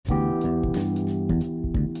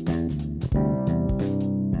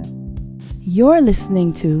You're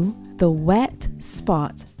listening to The Wett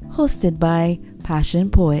Spot, hosted by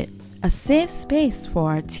Passion Poet, a safe space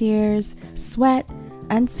for our tears, sweat,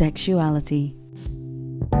 and sexuality.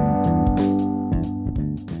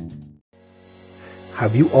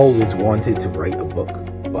 Have you always wanted to write a book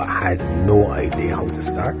but had no idea how to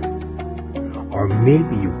start? Or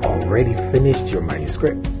maybe you've already finished your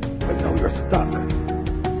manuscript but now you're stuck.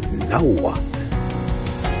 Now what?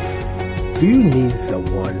 Do you need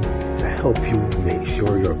someone to help you make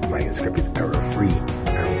sure your manuscript is error-free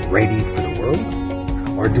and ready for the world?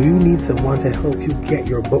 Or do you need someone to help you get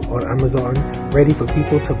your book on Amazon ready for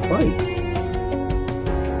people to buy?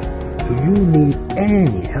 Do you need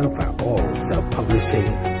any help at all self-publishing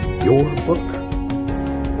your book?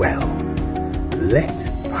 Well, let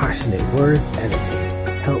Passionate Words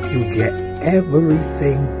Editing help you get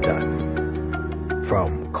everything done,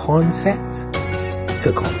 from concept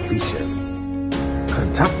to completion.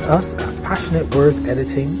 Contact us at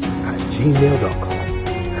passionatewordsedIting@gmail.com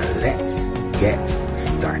and let's get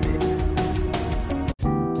started.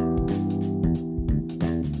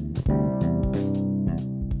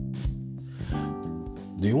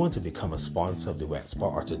 Do you want to become a sponsor of the Wett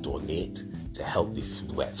Spot or to donate to help this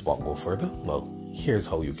Wett Spot go further? Well, here's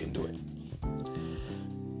how you can do it.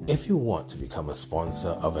 If you want to become a sponsor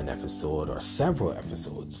of an episode or several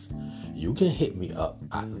episodes, you can hit me up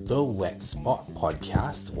at the Wett Spot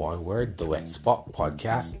Podcast, one word, the Wett Spot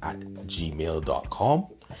Podcast @gmail.com,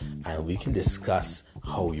 and we can discuss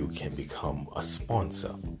how you can become a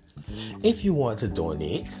sponsor. If you want to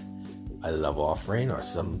donate a love offering or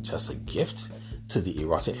just a gift to the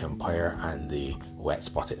Erotic Empire and the Wett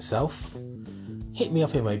Spot itself, hit me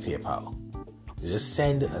up in my PayPal. Just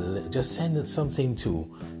send something to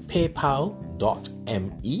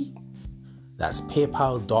paypal.me. That's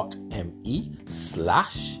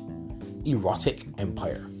paypal.me/Erotic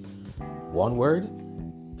Empire. One word,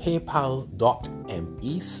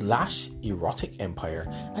 paypal.me/Erotic Empire,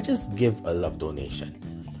 and just give a love donation.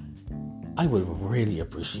 I would really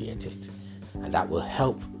appreciate it, and that will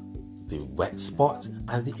help the Wett Spot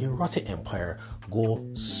and the Erotic Empire go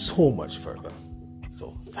so much further.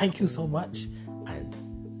 So thank you so much, and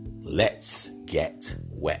let's get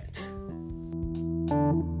wet.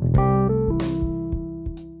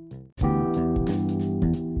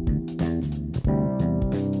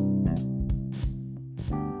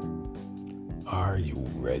 Are you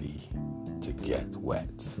ready to get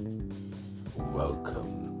wet?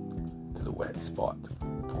 Welcome to the Wett Spot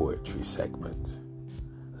Poetry segment.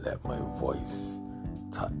 Let my voice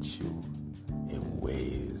touch you in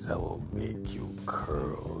ways that will make you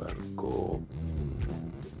curl and go,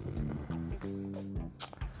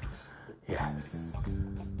 Yes,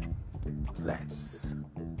 let's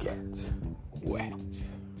get wet.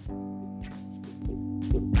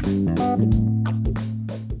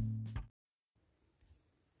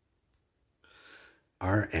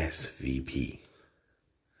 RSVP.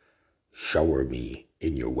 Shower me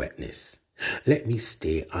in your wetness. Let me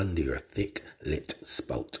stay under your thick lit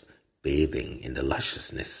spout, bathing in the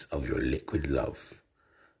lusciousness of your liquid love.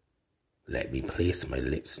 Let me place my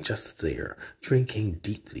lips just there, drinking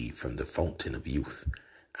deeply from the fountain of youth.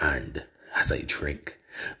 And as I drink,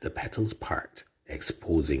 the petals part,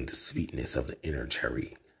 exposing the sweetness of the inner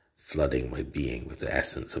cherry, flooding my being with the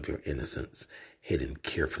essence of your innocence, hidden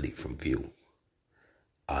carefully from view.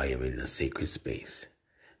 I am in a sacred space,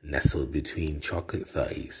 nestled between chocolate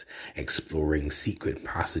thighs, exploring secret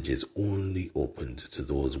passages only opened to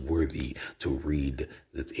those worthy to read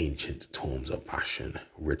the ancient tomes of passion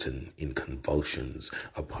written in convulsions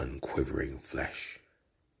upon quivering flesh.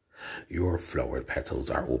 Your flowered petals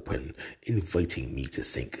are open, inviting me to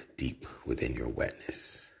sink deep within your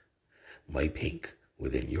wetness. My pink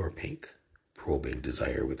within your pink, probing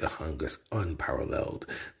desire with a hunger unparalleled,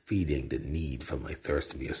 feeding the need for my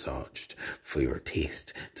thirst to be assuaged, for your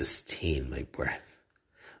taste to stain my breath.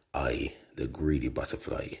 I, the greedy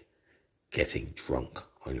butterfly, getting drunk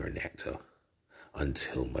on your nectar,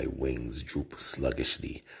 until my wings droop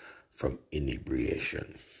sluggishly from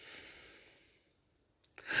inebriation.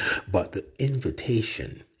 But the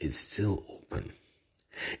invitation is still open.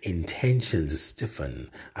 Intentions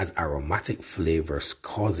stiffen as aromatic flavors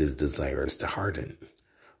causes desires to harden.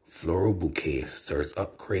 Floral bouquet stirs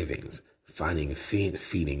up cravings, fanning faint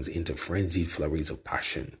feelings into frenzied flurries of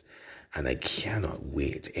passion. And I cannot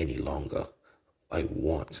wait any longer. I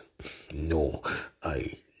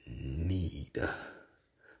need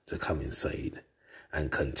to come inside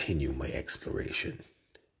and continue my exploration.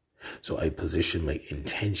 So I position my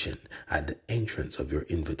intention at the entrance of your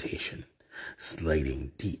invitation,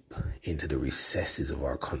 sliding deep into the recesses of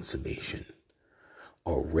our consummation.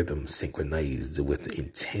 our rhythm synchronized with the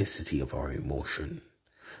intensity of our emotion.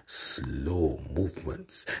 Slow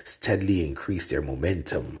movements steadily increase their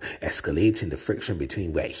momentum, escalating the friction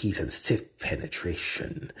between wet heat and stiff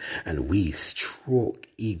penetration, and we stroke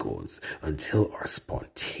egos until our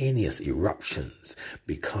spontaneous eruptions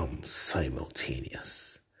become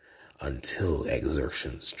simultaneous, until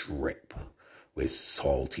exertions drip with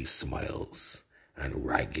salty smiles and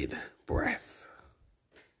ragged breath.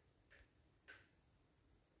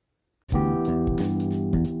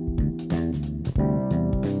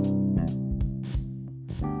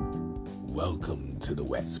 Welcome to the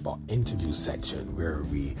Wet Spot interview section, where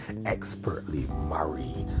we expertly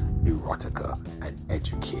marry erotica and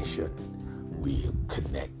education. We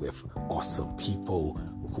connect with awesome people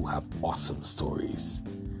who have awesome stories.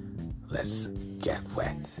 Let's get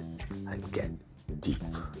wet and get deep.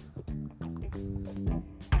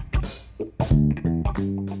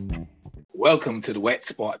 Welcome to the Wet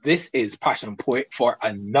Spot. This is Passion Poet for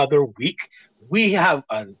another week. We have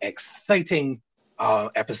an exciting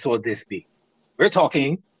episode this week. We're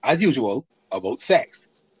talking, as usual, about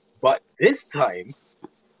sex. But this time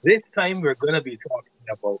we're going to be talking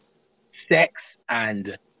about sex and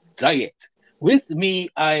diet. With me,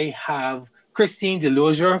 I have Christine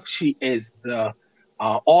DeLozier. She is the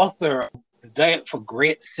author of The Diet for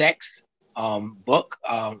Great Sex book.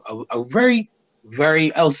 A very,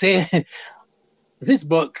 very, I'll say, this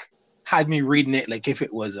book had me reading it like if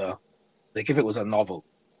it was a novel.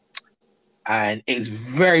 And it's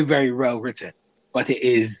very, very well written, but it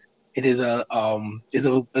is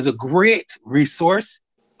a great resource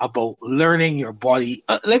about learning your body.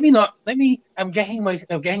 I'm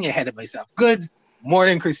getting ahead of myself. Good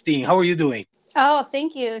morning, Christine. How are you doing? Oh,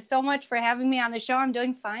 thank you so much for having me on the show. I'm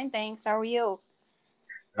doing fine, thanks. How are you?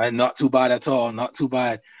 Not too bad at all. Not too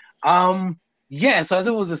bad. Yeah. So as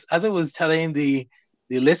I was telling the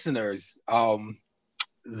listeners,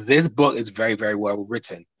 this book is very, very well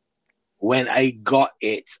written. When I got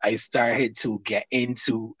it, I started to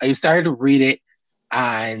read it,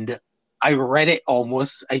 and I read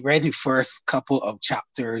the first couple of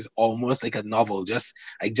chapters almost like a novel.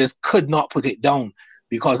 I just could not put it down,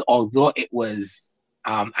 because although it was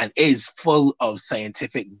and is full of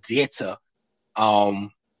scientific data,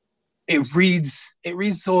 it reads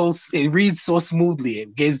so smoothly.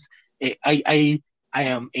 I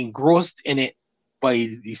am engrossed in it by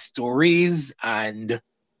the stories, and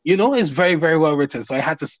it's very, very well written. So I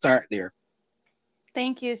had to start there.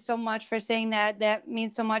 Thank you so much for saying that. That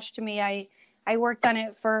means so much to me. I worked on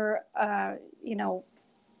it for, a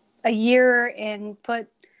year and put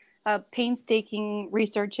painstaking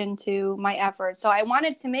research into my efforts. So I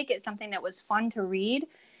wanted to make it something that was fun to read,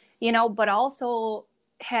 but also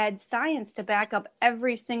had science to back up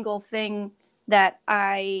every single thing that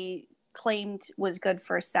I claimed was good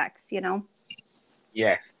for sex,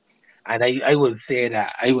 Yeah. And I would say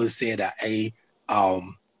that I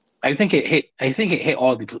think it hit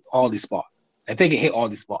all the spots. I think it hit all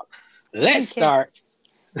the spots. Let's start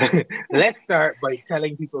by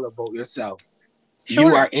telling people about yourself. Sure.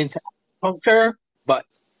 You are into acupuncture, but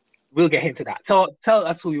we'll get into that. So tell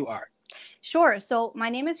us who you are. Sure. So my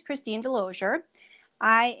name is Christine DeLozier.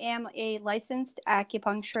 I am a licensed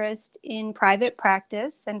acupuncturist in private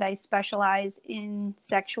practice, and I specialize in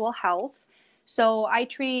sexual health. So I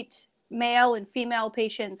treat male and female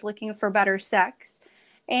patients looking for better sex.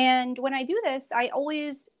 And when I do this, I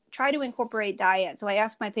always try to incorporate diet. So I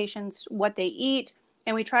ask my patients what they eat,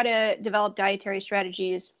 and we try to develop dietary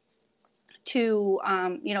strategies to,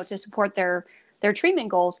 to support their treatment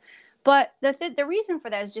goals. But the reason for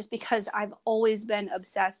that is just because I've always been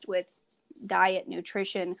obsessed with diet,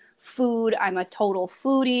 nutrition, food. I'm a total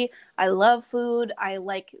foodie. I love food. I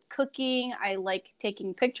like cooking. I like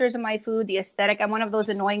taking pictures of my food, the aesthetic. I'm one of those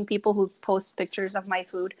annoying people who post pictures of my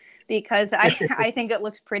food because I think it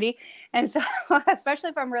looks pretty. And so,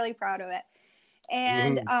 especially if I'm really proud of it.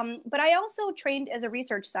 And, but I also trained as a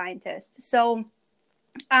research scientist. So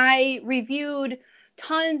I reviewed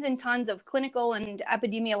tons and tons of clinical and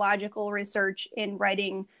epidemiological research in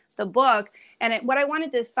writing the book. And what I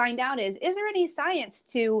wanted to find out is there any science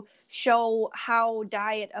to show how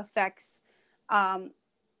diet affects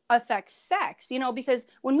sex? Because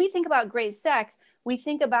when we think about great sex, we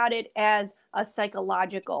think about it as a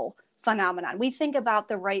psychological phenomenon. We think about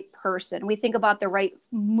the right person. We think about the right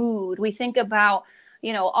mood. We think about,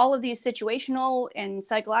 all of these situational and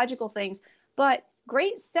psychological things. But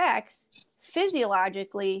great sex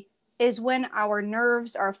physiologically is when our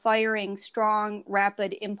nerves are firing strong,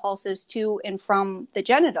 rapid impulses to and from the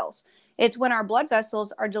genitals. It's when our blood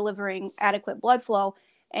vessels are delivering adequate blood flow,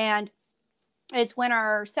 and it's when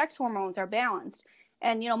our sex hormones are balanced.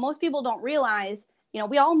 And, most people don't realize,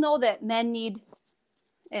 we all know that men need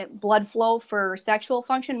blood flow for sexual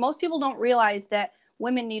function. Most people don't realize that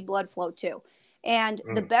women need blood flow too. And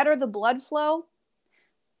the better the blood flow,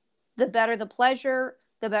 the better the pleasure,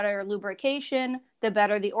 the better lubrication, the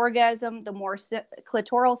better the orgasm, the more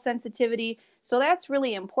clitoral sensitivity. So that's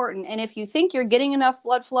really important. And if you think you're getting enough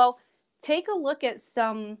blood flow, take a look at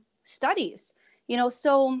some studies.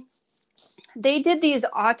 So they did these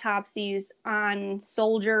autopsies on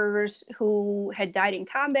soldiers who had died in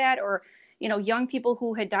combat, or, young people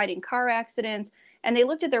who had died in car accidents, and they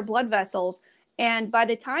looked at their blood vessels. And by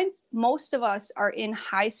the time most of us are in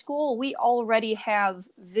high school, we already have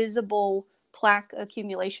visible plaque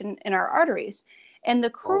accumulation in our arteries. And the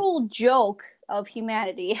cruel joke of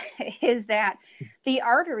humanity is that the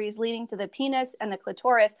arteries leading to the penis and the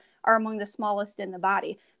clitoris are among the smallest in the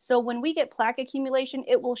body. So when we get plaque accumulation,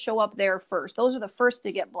 it will show up there first. Those are the first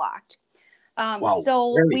to get blocked.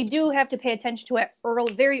 So we do have to pay attention to it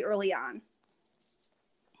very early on.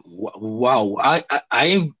 Wow.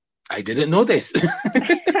 I didn't know this.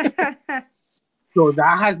 So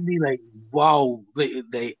that has me like, wow,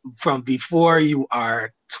 they from before you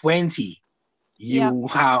are 20, you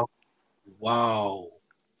have, wow.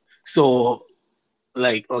 So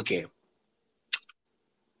like, okay,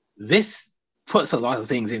 this puts a lot of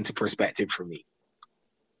things into perspective for me.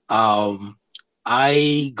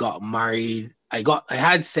 I got married. I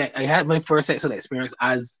had my first sexual experience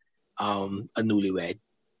as a newlywed,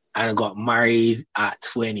 and I got married at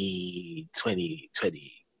 22,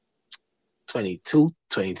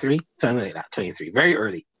 23, something like that, 23, very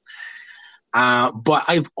early. But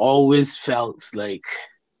I've always felt like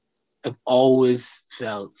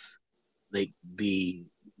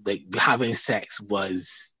having sex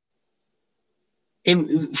was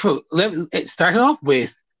it started off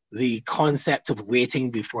with the concept of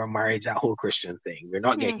waiting before marriage, that whole Christian thing. We're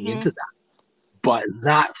not getting into that. But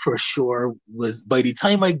that for sure was, by the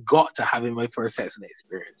time I got to having my first sexual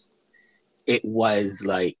experience, it was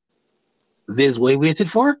like, this is what I waited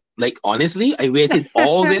for. Like, honestly, I waited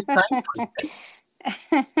all this time.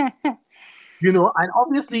 And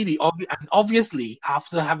obviously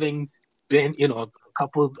after having been, a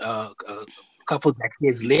couple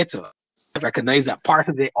decades later, I recognize that part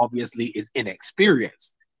of it obviously is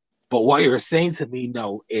inexperience. But what you're saying to me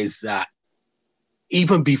now is that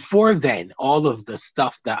even before then, all of the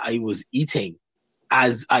stuff that I was eating,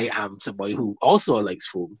 as I am somebody who also likes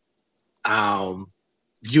food, has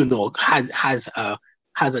a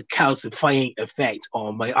calcifying effect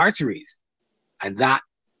on my arteries, and that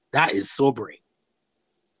is sobering.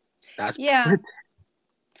 That's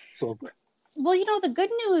sobering. Well, the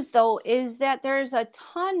good news though is that there's a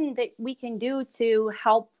ton that we can do to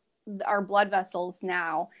help our blood vessels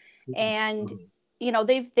now, and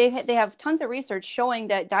they have tons of research showing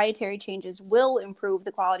that dietary changes will improve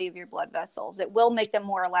the quality of your blood vessels. It will make them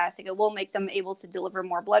more elastic. It will make them able to deliver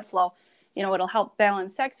more blood flow. It'll help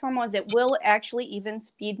balance sex hormones. It will actually even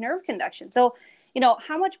speed nerve conduction. So,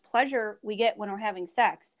 how much pleasure we get when we're having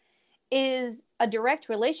sex is a direct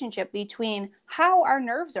relationship between how our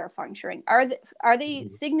nerves are functioning. Are they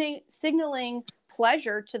signaling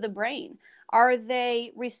pleasure to the brain? Are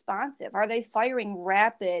they responsive? Are they firing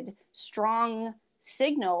rapid, strong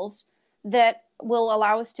signals that will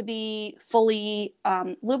allow us to be fully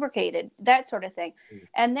lubricated, that sort of thing?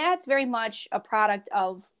 And that's very much a product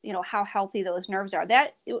of, how healthy those nerves are.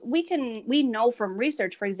 That we know from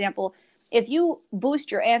research, for example, if you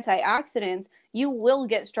boost your antioxidants, you will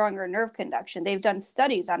get stronger nerve conduction. They've done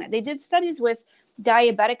studies on it. They did studies with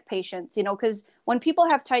diabetic patients, because when people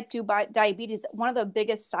have type 2 diabetes, one of the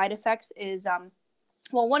biggest side effects is,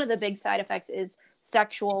 one of the big side effects is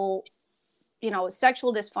sexual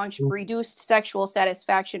dysfunction, reduced sexual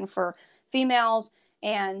satisfaction for females,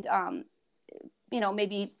 and,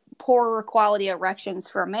 maybe poorer quality erections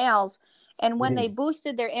for males. And when they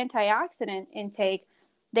boosted their antioxidant intake,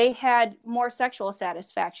 they had more sexual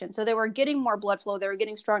satisfaction. So they were getting more blood flow. They were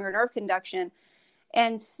getting stronger nerve conduction.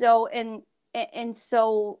 And so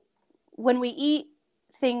when we eat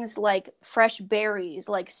things like fresh berries,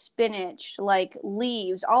 like spinach, like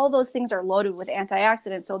leaves, all of those things are loaded with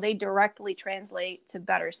antioxidants. So they directly translate to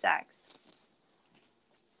better sex.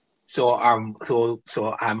 And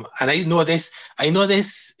I know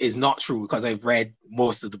this is not true because I've read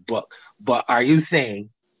most of the book, but are you saying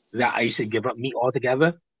that I should give up meat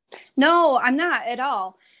altogether? No, I'm not at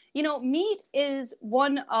all. Meat is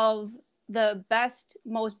one of the best,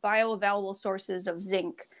 most bioavailable sources of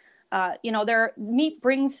zinc. Meat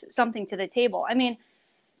brings something to the table. I mean,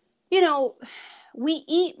 we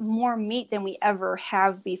eat more meat than we ever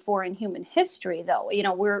have before in human history, though.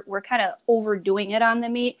 We're kind of overdoing it on the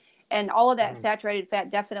meat, and all of that saturated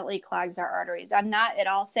fat definitely clogs our arteries. I'm not at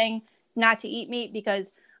all saying not to eat meat,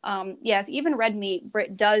 because yes, even red meat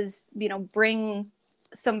does, bring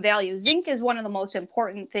some value. Zinc is one of the most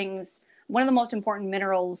important things, one of the most important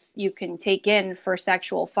minerals you can take in for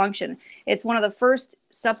sexual function. It's one of the first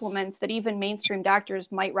supplements that even mainstream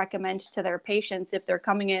doctors might recommend to their patients if they're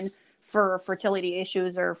coming in for fertility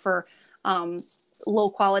issues or for low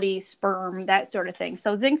quality sperm, that sort of thing.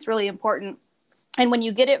 So zinc's really important. And when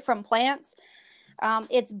you get it from plants,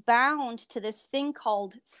 it's bound to this thing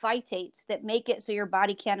called phytates that make it so your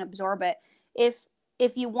body can't absorb it. If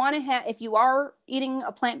you want to if you are eating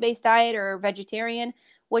a plant-based diet or vegetarian,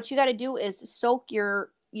 what you got to do is soak your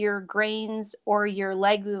grains or your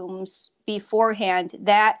legumes beforehand,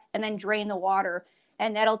 and then drain the water,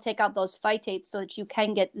 and that'll take out those phytates so that you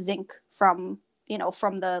can get zinc from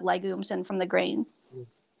the legumes and from the grains.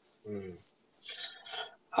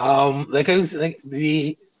 Like I was like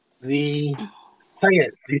the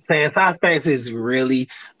science aspect is really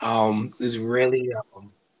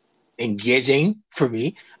engaging for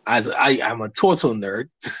me, as I'm a total nerd.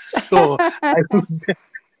 So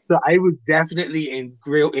I was definitely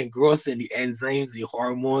engrossed in the enzymes, the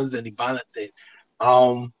hormones, and the balancing.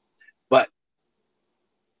 But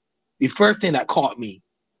the first thing that caught me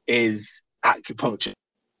is acupuncture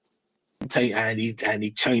and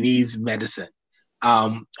the Chinese medicine.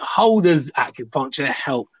 How does acupuncture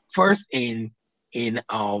help first in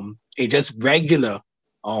just regular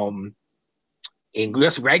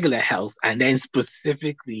health, and then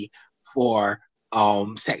specifically for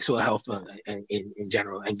sexual health in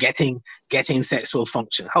general, and getting sexual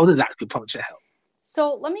function? How does acupuncture help?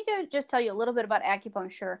 So let me just tell you a little bit about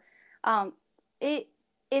acupuncture. It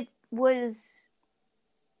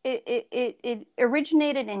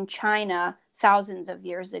originated in China thousands of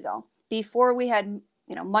years ago, before we had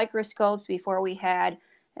microscopes, before we had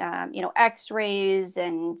X-rays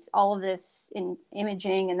and all of this in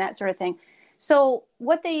imaging and that sort of thing. So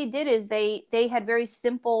what they did is they had very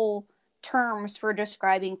simple terms for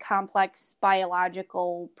describing complex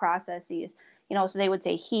biological processes. So they would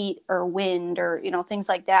say heat or wind or things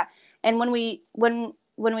like that. And when we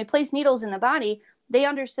place needles in the body, they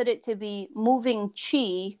understood it to be moving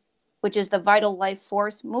qi, which is the vital life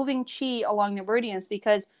force, moving qi along the meridians,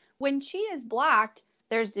 because when qi is blocked,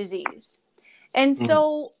 there's disease. And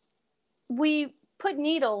so we put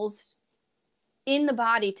needles in the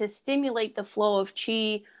body to stimulate the flow of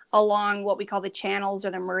qi along what we call the channels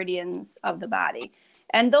or the meridians of the body.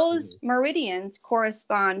 And those meridians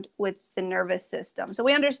correspond with the nervous system. So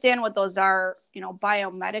we understand what those are,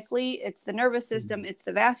 biomedically. It's the nervous system, it's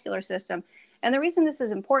the vascular system. And the reason this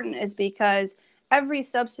is important is because every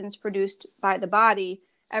substance produced by the body,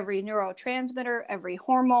 every neurotransmitter, every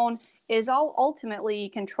hormone is all ultimately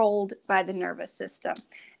controlled by the nervous system.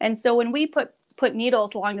 And so when we put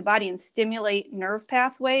needles along the body and stimulate nerve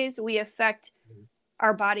pathways, we affect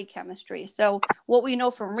our body chemistry. So what we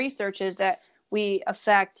know from research is that we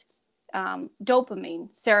affect dopamine,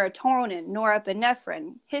 serotonin,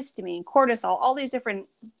 norepinephrine, histamine, cortisol, all these different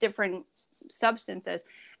substances.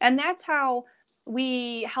 And that's how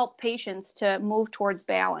we help patients to move towards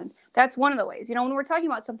balance. That's one of the ways. When we're talking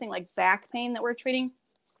about something like back pain that we're treating,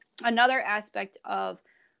 another aspect of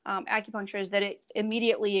acupuncture is that it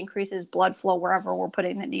immediately increases blood flow wherever we're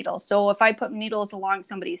putting the needle. So if I put needles along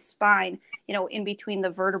somebody's spine, in between the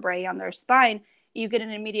vertebrae on their spine, you get an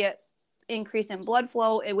immediate increase in blood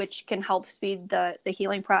flow, which can help speed the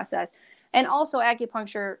healing process. And also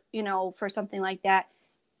acupuncture, for something like that,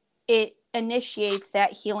 it initiates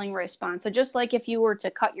that healing response. So just like if you were to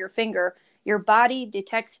cut your finger, your body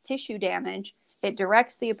detects tissue damage. It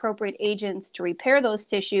directs the appropriate agents to repair those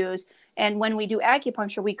tissues. And when we do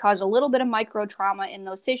acupuncture, we cause a little bit of micro trauma in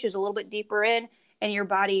those tissues, a little bit deeper in, and your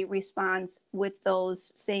body responds with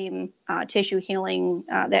those same tissue healing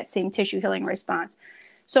response.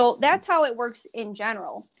 So that's how it works in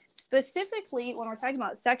general. Specifically, when we're talking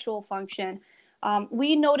about sexual function,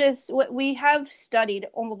 we notice what we have studied,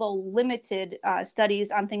 although limited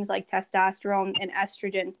studies on things like testosterone and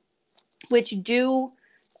estrogen, which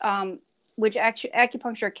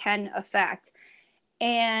acupuncture can affect.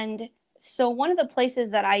 And so one of the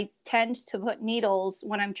places that I tend to put needles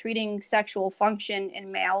when I'm treating sexual function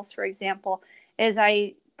in males, for example, is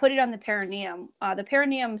I put it on the perineum. The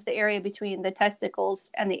perineum is the area between the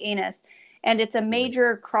testicles and the anus. And it's a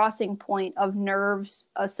major crossing point of nerves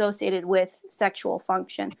associated with sexual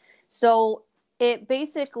function. So it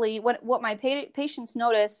basically, what my patients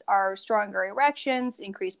notice are stronger erections,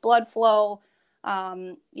 increased blood flow,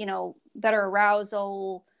 better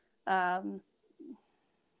arousal,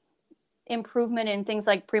 improvement in things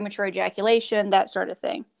like premature ejaculation, that sort of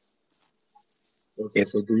thing. Okay,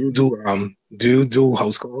 so do you do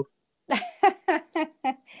house calls?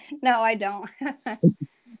 No, I don't.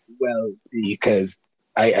 Well, because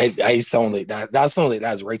I sound like that. That sounds like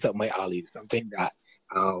that's right up my alley. Something that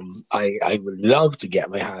I would love to get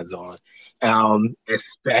my hands on,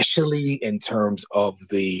 especially in terms of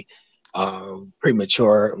the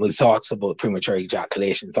premature with thoughts about premature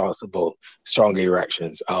ejaculation, thoughts about strong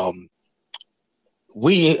erections.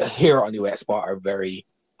 We here on the Wett Spot are very,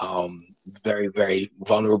 very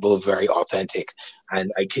vulnerable, very authentic,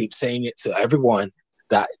 and I keep saying it to everyone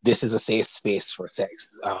that this is a safe space for sex,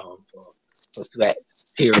 for sweat,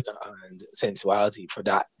 tears, and sensuality. For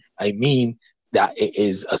that, I mean that it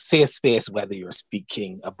is a safe space whether you're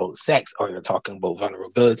speaking about sex or you're talking about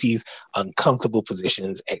vulnerabilities, uncomfortable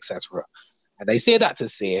positions, etc. And I say that to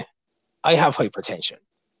say I have hypertension.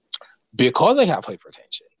 Because I have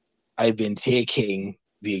hypertension, I've been taking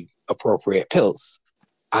the appropriate pills.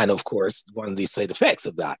 And of course, one of the side effects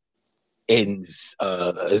of that is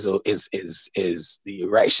the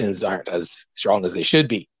erections aren't as strong as they should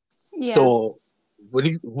be. Yeah. So what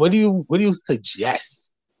do you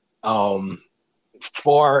suggest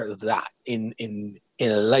for that in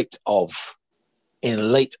light of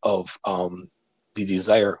the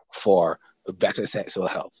desire for better sexual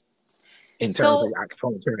health in terms of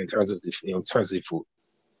acupuncture, in terms of the food?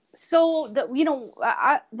 So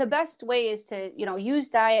the best way is to use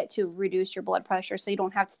diet to reduce your blood pressure, so you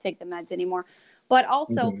don't have to take the meds anymore. But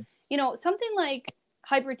also, something like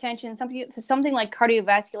hypertension, something like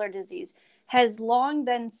cardiovascular disease has long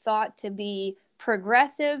been thought to be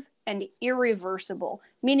progressive and irreversible,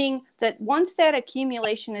 meaning that once that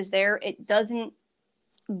accumulation is there,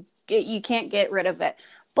 you can't get rid of it.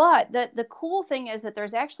 But the cool thing is that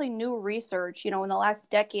there's actually new research, in the last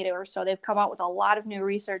decade or so, they've come out with a lot of new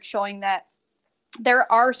research showing that there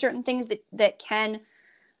are certain things that can,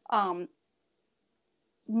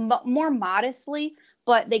 more modestly,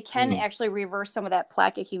 but they can actually reverse some of that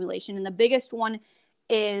plaque accumulation. And the biggest one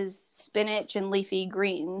is spinach and leafy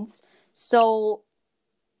greens. So,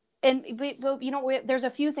 there's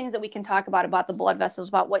a few things that we can talk about the blood vessels,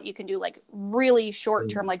 about what you can do like really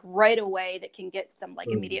short term, like right away, that can get some like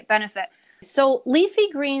immediate benefit. So leafy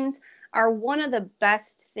greens are one of the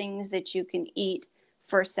best things that you can eat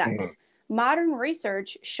for sex. Modern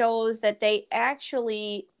research shows that they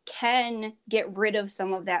actually can get rid of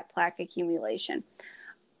some of that plaque accumulation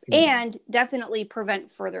and definitely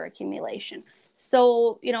prevent further accumulation.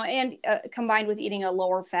 So, and combined with eating a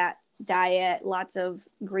lower fat diet, lots of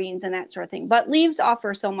greens and that sort of thing. But leaves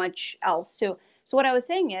offer so much else too. So what I was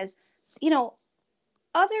saying is,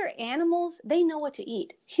 other animals, they know what to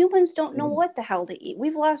eat. Humans don't know what the hell to eat.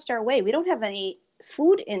 We've lost our way. We don't have any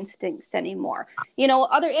food instincts anymore.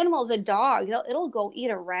 Other animals, a dog, it'll go eat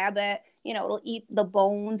a rabbit, it'll eat the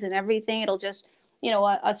bones and everything. It'll just,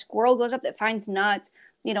 a squirrel goes up that finds nuts.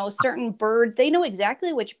 Certain birds, they know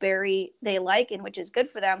exactly which berry they like and which is good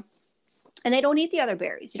for them. And they don't eat the other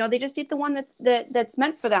berries. They just eat the one that's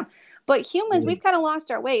meant for them. But humans, we've kind of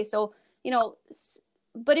lost our way. So,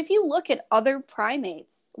 but if you look at other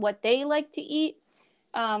primates, what they like to eat,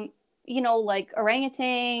 like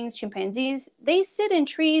orangutans, chimpanzees, they sit in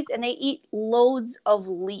trees and they eat loads of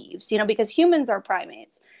leaves, because humans are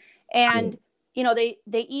primates. And, they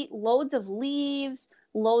eat loads of leaves,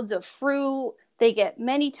 loads of fruit. They get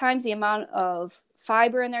many times the amount of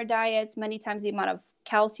fiber in their diets, many times the amount of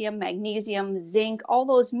calcium, magnesium, zinc, all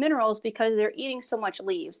those minerals, because they're eating so much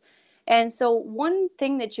leaves. And so one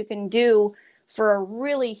thing that you can do for a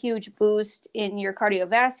really huge boost in your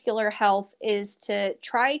cardiovascular health is to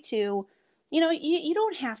try to, you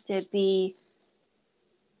don't have to be,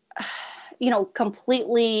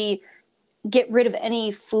 completely get rid of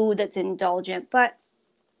any food that's indulgent, but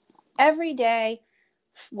every day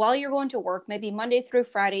while you're going to work, maybe Monday through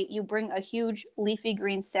Friday, you bring a huge leafy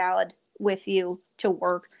green salad with you to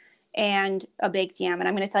work and a baked yam. And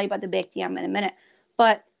I'm going to tell you about the baked yam in a minute.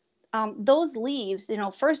 But those leaves,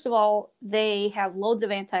 first of all, they have loads of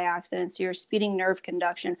antioxidants. So you're speeding nerve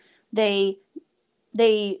conduction. They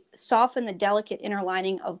soften the delicate inner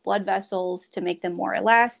lining of blood vessels to make them more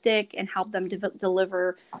elastic and help them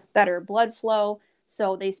deliver better blood flow.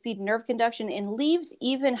 So they speed nerve conduction, and leaves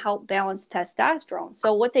even help balance testosterone.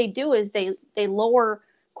 So what they do is they lower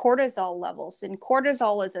cortisol levels, and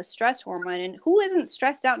cortisol is a stress hormone. And who isn't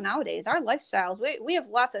stressed out nowadays? Our lifestyles, we have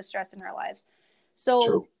lots of stress in our lives.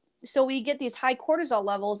 So we get these high cortisol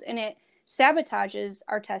levels, and it sabotages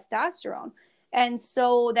our testosterone. And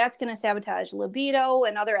so that's going to sabotage libido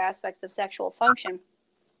and other aspects of sexual function.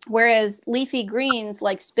 Whereas leafy greens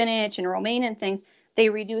like spinach and romaine and things, they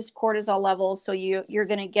reduce cortisol levels, so you're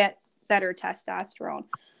going to get better testosterone.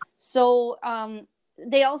 So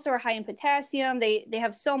they also are high in potassium. They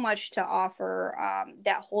have so much to offer,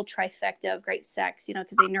 that whole trifecta of great sex,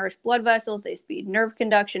 because they nourish blood vessels, they speed nerve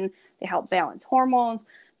conduction, they help balance hormones.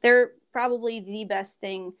 They're probably the best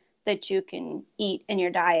thing that you can eat in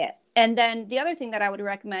your diet. And then the other thing that I would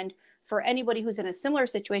recommend for anybody who's in a similar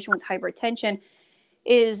situation with hypertension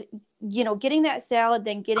is, getting that salad,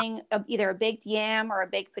 then getting either a baked yam or a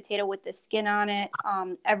baked potato with the skin on it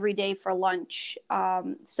every day for lunch.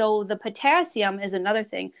 So the potassium is another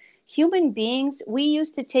thing. Human beings, we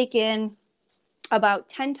used to take in about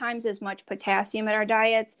 10 times as much potassium in our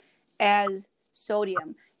diets as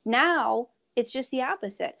sodium. Now it's just the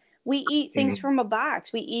opposite. We eat things from a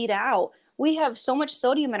box. We eat out. We have so much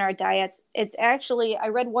sodium in our diets. It's actually, I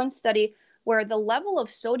read one study where the level of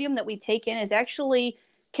sodium that we take in is actually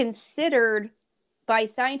considered by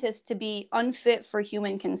scientists to be unfit for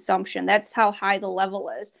human consumption. That's how high the level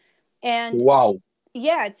is. And wow.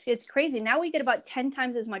 Yeah, it's crazy. Now we get about 10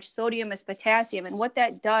 times as much sodium as potassium. And what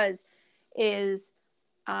that does is,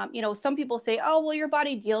 some people say, oh, well, your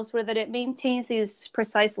body deals with it. It maintains these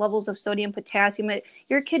precise levels of sodium, potassium.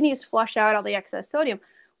 Your kidneys flush out all the excess sodium.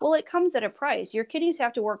 Well, it comes at a price. Your kidneys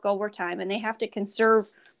have to work overtime, and they have to conserve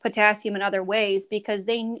potassium in other ways, because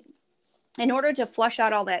in order to flush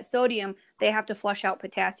out all that sodium, they have to flush out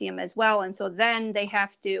potassium as well. And so then they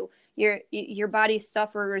have to, your body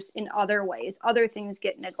suffers in other ways. Other things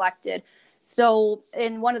get neglected. So,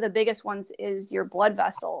 and one of the biggest ones is your blood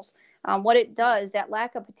vessels. What it does, that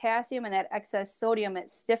lack of potassium and that excess sodium, it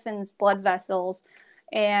stiffens blood vessels,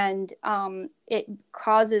 and it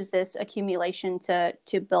causes this accumulation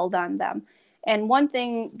to build on them. And one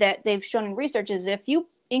thing that they've shown in research is if you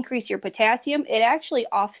increase your potassium, it actually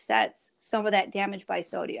offsets some of that damage by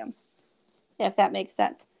sodium, if that makes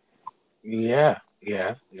sense. Yeah.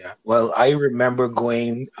 Well, I remember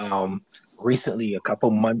going recently, a couple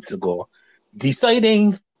months ago,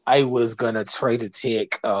 deciding I was going to try to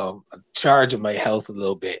take charge of my health a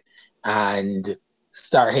little bit and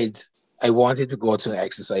I wanted to go to an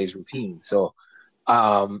exercise routine. So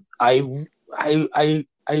I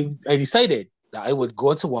decided that I would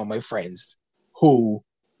go to one of my friends who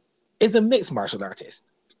is a mixed martial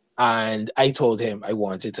artist. And I told him I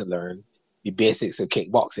wanted to learn the basics of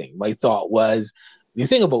kickboxing. My thought was, the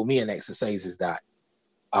thing about me and exercise is that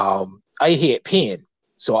I hate pain.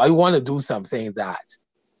 So I want to do something that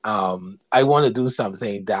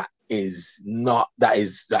is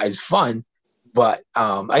fun. But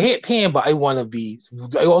I hate pain, but I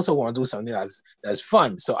also want to do something that's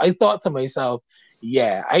fun. So I thought to myself,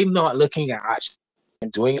 yeah, I'm not looking at actually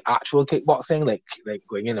doing actual kickboxing, like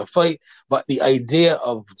going in a fight, but the idea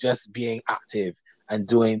of just being active and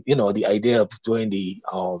doing, the idea of doing the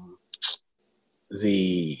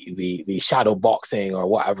shadow boxing or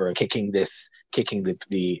whatever, and kicking the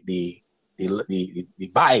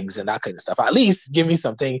bags and that kind of stuff. At least give me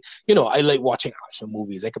something. I like watching action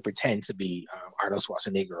movies. I could pretend to be Arnold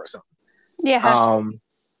Schwarzenegger or something. Yeah.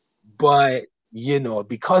 But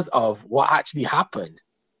because of what actually happened,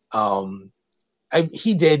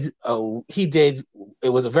 he did. It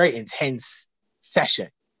was a very intense session,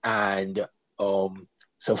 and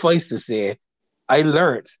suffice to say, I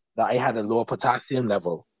learned that I had a low potassium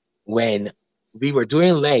level when we were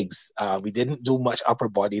doing legs. We didn't do much upper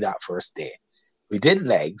body that first day. We did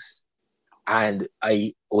legs, and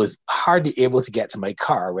I was hardly able to get to my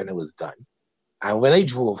car when it was done. And when I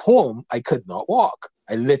drove home, I could not walk.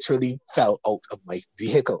 I literally fell out of my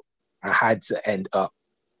vehicle. I had to end up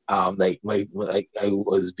I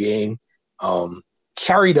was being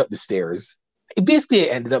carried up the stairs. Basically,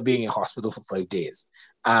 I ended up being in hospital for 5 days.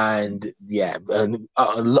 And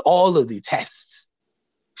all of the tests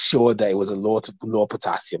showed that it was a low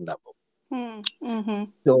potassium level. Mm-hmm.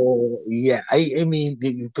 So yeah, I mean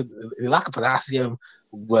the lack of potassium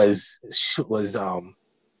was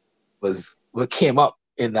what came up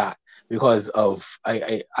in that, because of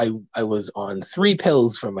I was on 3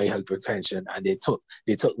 pills for my hypertension, and they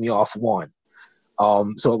took me off 1.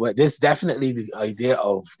 But this definitely the idea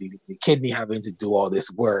of the kidney having to do all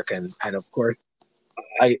this work, and of course,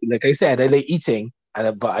 like I said, I like eating,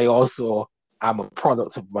 but I also am a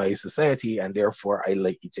product of my society, and therefore I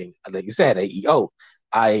like eating. And like you said, I eat out.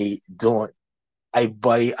 I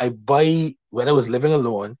buy when I was living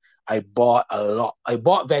alone. I bought a lot. I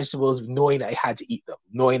bought vegetables knowing I had to eat them,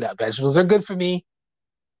 knowing that vegetables are good for me.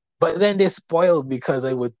 But then they spoiled because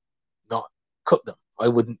I would not cook them. I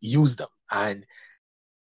wouldn't use them, and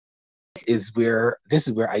this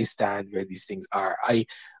is where I stand, where these things are.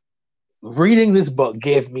 Reading this book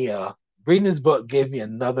gave me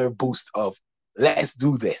another boost of let's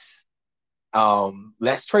do this.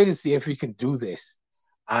 Let's try to see if we can do this.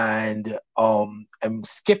 And I'm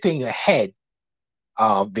skipping ahead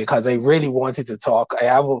because I really wanted to talk. I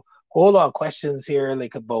have a whole lot of questions here,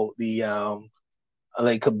 like about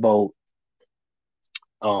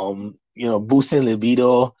boosting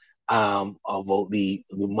libido, about the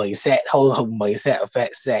mindset, how mindset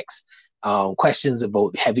affects sex, questions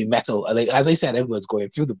about heavy metal. Like, as I said, everyone's going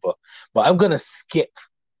through the book, but I'm gonna skip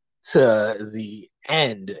to the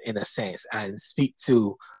end in a sense and speak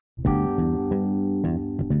to.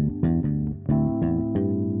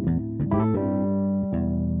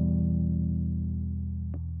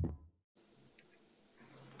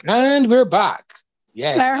 And we're back.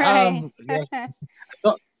 Yes. All right. Yes.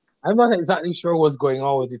 I'm not exactly sure what's going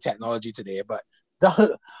on with the technology today, but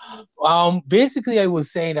basically, I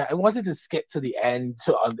was saying that I wanted to skip to the end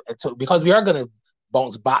because we are going to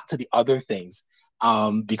bounce back to the other things,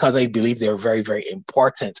 because I believe they're very, very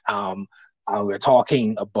important. We're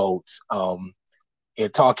talking about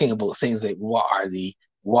things like what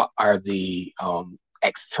are the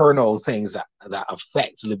external things that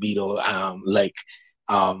affect libido, like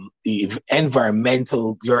the your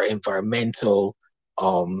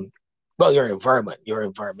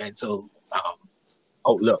environmental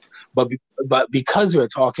outlook. But because we're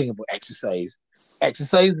talking about exercise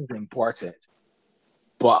is important.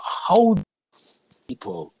 But how do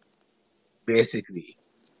people basically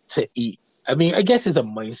to eat? I mean, I guess it's a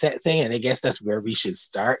mindset thing, and I guess that's where we should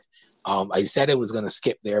start. I said I was going to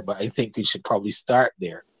skip there, but I think we should probably start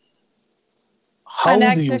there. How do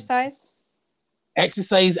exercise?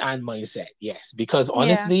 Exercise and mindset, yes. Because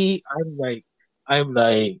honestly, I'm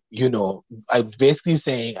basically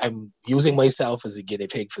saying I'm using myself as a guinea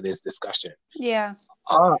pig for this discussion. Yeah.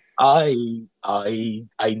 I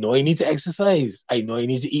know I need to exercise. I know I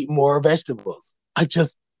need to eat more vegetables. I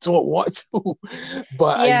just don't want to.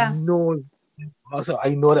 But yeah. I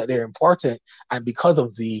know that they're important, and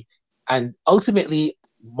ultimately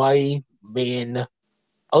my main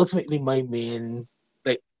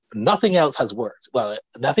like nothing else has worked. Well,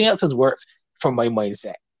 nothing else has worked from my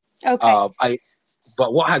mindset. Okay.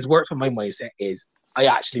 But what has worked for my mindset is I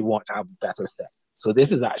actually want to have better sex. So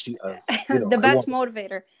this is actually the best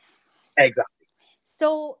motivator. Exactly.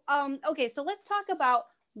 So okay, so let's talk about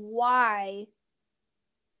why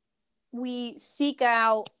we seek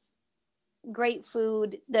out great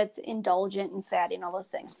food that's indulgent and fatty and all those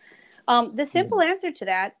things. The simple answer to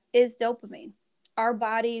that is dopamine. Our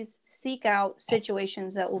bodies seek out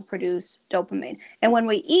situations that will produce dopamine. And when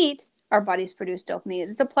we eat, our bodies produce dopamine.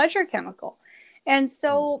 It's a pleasure chemical. And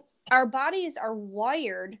so our bodies are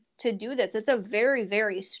wired to do this. It's a very,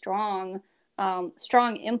 very strong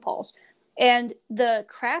impulse. And the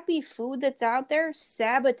crappy food that's out there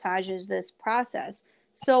sabotages this process.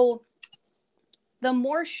 So the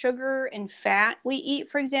more sugar and fat we eat,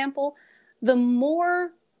 for example, the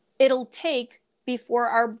more it'll take before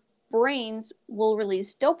our brains will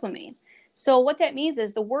release dopamine. So what that means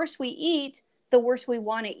is the worse we eat, the worse we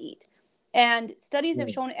want to eat. And studies have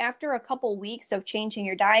shown after a couple weeks of changing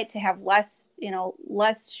your diet to have less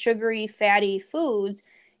sugary, fatty foods,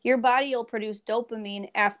 your body will produce dopamine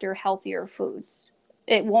after healthier foods.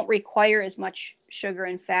 It won't require as much sugar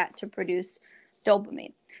and fat to produce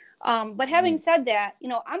dopamine. But having said that,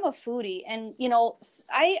 I'm a foodie, and I'll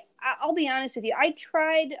be honest with you. I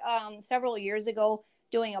tried several years ago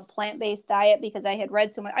doing a plant-based diet because I had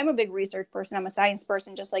read so much. I'm a big research person. I'm a science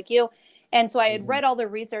person, just like you. And so I had read all the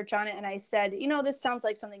research on it, and I said, this sounds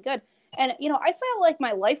like something good. And, I felt like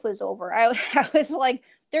my life was over. I was like,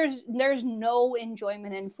 there's no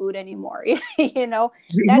enjoyment in food anymore. You understand?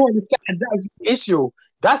 That's my issue.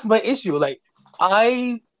 That's my issue. Like,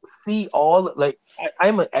 I see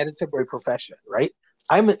I'm an editor by profession, right?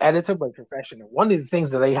 I'm an editor by profession. One of the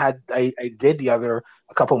things that I did a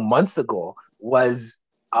couple months ago was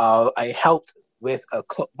I helped with a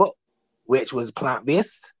cookbook, which was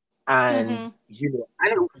plant-based. And, and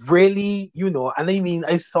it really, and I mean,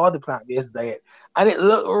 I saw the plant-based diet and it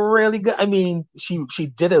looked really good. I mean, she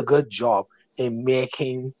did a good job in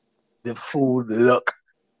making the food look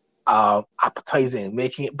appetizing,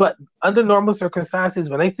 making it. But under normal circumstances,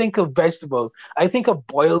 when I think of vegetables, I think of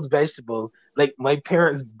boiled vegetables. Like my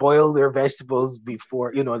parents boil their vegetables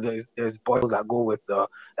before, there's boils that go with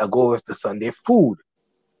the Sunday food.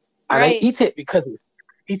 And I eat it because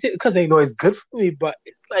I know it's good for me, but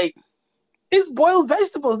it's like, it's boiled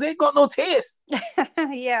vegetables. They ain't got no taste.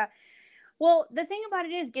 Yeah. Well, the thing about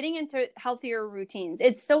it is getting into healthier routines.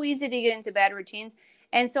 It's so easy to get into bad routines.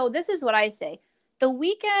 And so this is what I say. The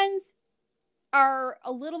weekends are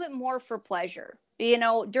a little bit more for pleasure. You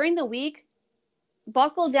know, during the week,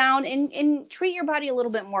 buckle down and treat your body a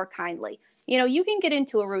little bit more kindly. You know, you can get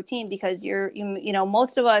into a routine because you know,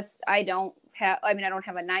 most of us, I don't have a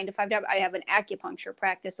 9 to 5 job. I have an acupuncture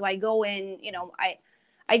practice. So I go in, you know,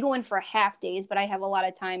 I go in for half days, but I have a lot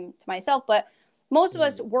of time to myself. But most of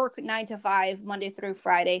us work 9 to 5, Monday through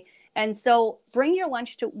Friday. And so bring your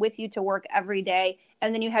lunch with you to work every day.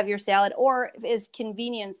 And then you have your salad, or is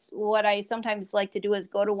convenience. What I sometimes like to do is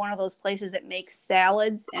go to one of those places that makes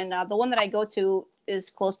salads. And the one that I go to is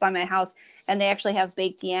close by my house, and they actually have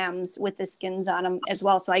baked yams with the skins on them as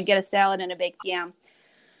well. So I get a salad and a baked yam.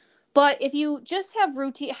 But if you just have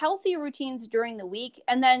healthy routines during the week,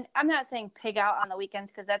 and then I'm not saying pig out on the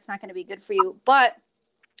weekends because that's not going to be good for you. But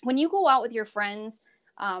when you go out with your friends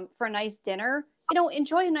for a nice dinner, you know,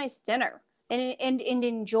 enjoy a nice dinner and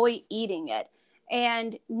enjoy eating it.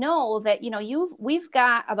 And know that, you know, we've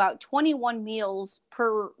got about 21 meals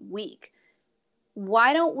per week.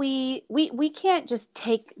 Why don't we can't just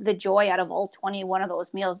take the joy out of all 21 of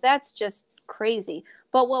those meals. That's just crazy.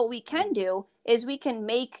 But what we can do is we can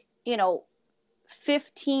make, you know,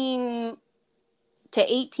 15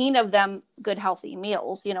 to 18 of them good, healthy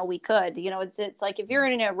meals. You know, we could, you know, it's like if you're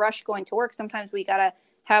in a rush going to work, sometimes we got to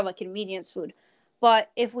have a convenience food.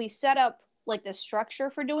 But if we set up like the structure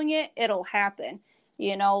for doing it, it'll happen,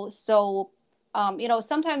 you know? So, you know,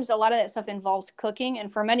 sometimes a lot of that stuff involves cooking.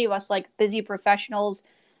 And for many of us, like busy professionals,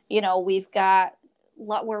 you know,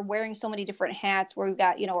 we're wearing so many different hats where we've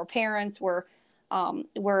got, you know, we're parents, we're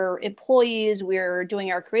employees, we're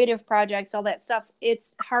doing our creative projects, all that stuff.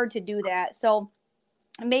 It's hard to do that. So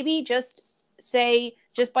maybe just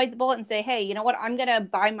bite the bullet and say, hey, you know what? I'm going to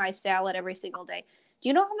buy my salad every single day. Do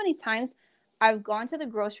you know how many times I've gone to the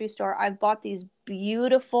grocery store? I've bought these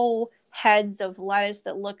beautiful heads of lettuce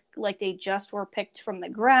that look like they just were picked from the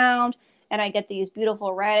ground. And I get these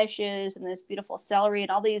beautiful radishes and this beautiful celery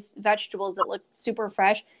and all these vegetables that look super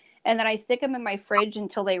fresh. And then I stick them in my fridge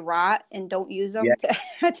until they rot and don't use them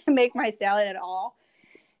to make my salad at all.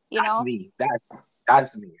 You know?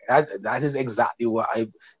 That's me. That's exactly what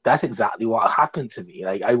happened to me.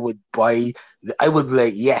 Like I would wake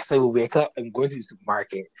up and go to the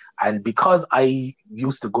supermarket, and because I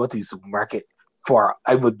used to go to the supermarket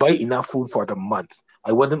I would buy enough food for the month.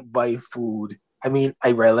 I wouldn't buy food. I mean,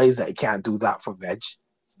 I realized that I can't do that for veg,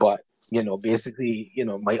 but you know, basically, you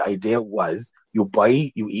know, my idea was you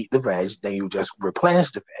eat the veg, then you just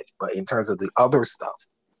replenish the veg. But in terms of the other stuff,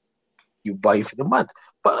 you buy for the month.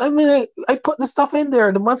 But I mean, I put the stuff in there,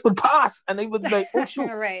 and the month would pass, and I would be like, oh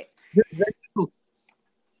shoot, right.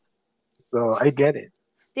 So I get it.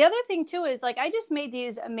 The other thing too is like I just made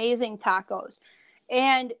these amazing tacos,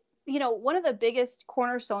 and you know, one of the biggest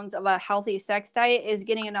cornerstones of a healthy sex diet is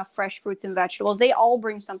getting enough fresh fruits and vegetables. They all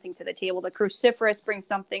bring something to the table. The cruciferous brings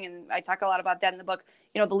something, and I talk a lot about that in the book.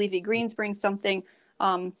 You know, the leafy greens bring something.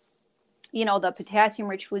 You know, the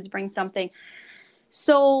potassium-rich foods bring something.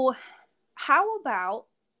 So how about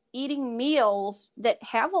eating meals that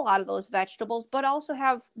have a lot of those vegetables, but also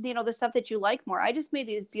have, you know, the stuff that you like more? I just made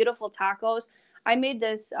these beautiful tacos. I made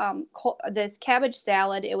this this cabbage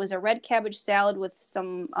salad. It was a red cabbage salad with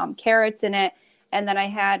some carrots in it. And then I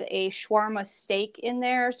had a shawarma steak in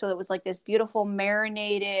there. So it was like this beautiful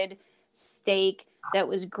marinated steak that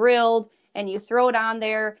was grilled. And you throw it on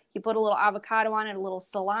there. You put a little avocado on it, a little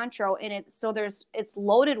cilantro in it. So it's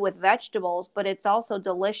loaded with vegetables, but it's also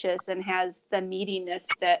delicious and has the meatiness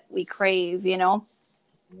that we crave, you know?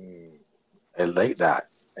 I like that.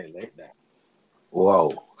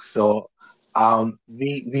 Whoa. So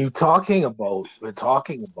we're talking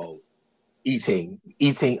about eating.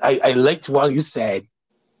 I liked what you said.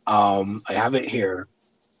 I have it here.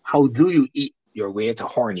 How do you eat your way to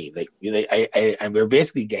horny? And we're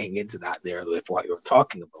basically getting into that there with what you're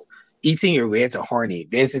talking about. Eating your way to horny,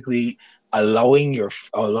 basically allowing your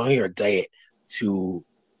diet to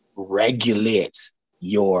regulate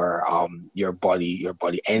your body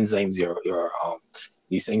enzymes, your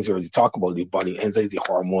these things where you talk about the body enzymes, the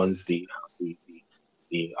hormones, the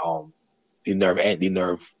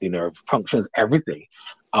nerve functions, everything.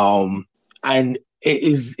 And it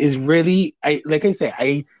is really, I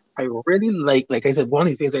really like I said, one of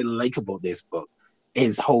the things I like about this book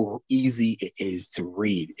is how easy it is to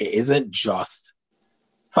read. It isn't just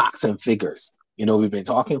facts and figures. You know, we've been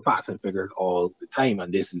talking facts and figures all the time,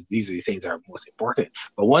 and these are the things that are most important.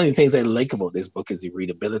 But one of the things I like about this book is the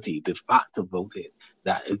readability, the fact about it,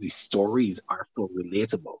 that the stories are so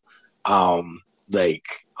relatable. Like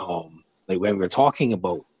when we're talking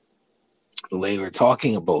about when we're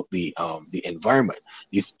talking about the environment,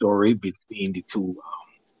 the story between the two,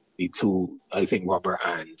 I think Robert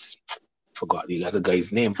and forgot the other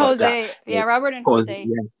guy's name, but that Jose. Yeah, Robert and cause Jose.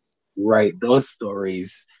 yeah, right, those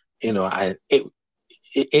stories, and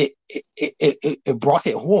it brought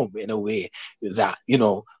it home in a way that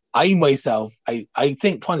I myself, I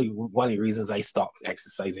think probably one of the reasons I stopped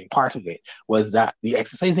exercising, part of it was that the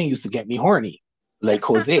exercising used to get me horny, like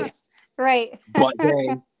Jose. Right. But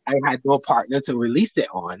then I had no partner to release it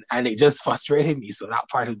on, and it just frustrated me. So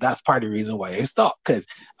that's part of the reason why I stopped. Because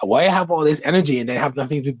why I have all this energy and then have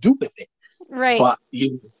nothing to do with it. Right. But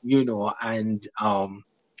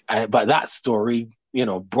but that story,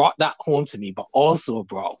 brought that home to me, but also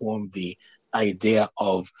brought home the idea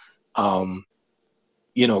of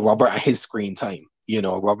Robert and his screen time.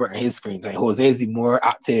 Robert and his screen time. Jose is the more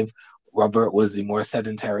active. Robert was the more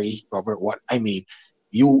sedentary.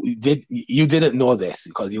 You didn't know this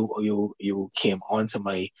because you came onto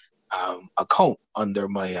my account under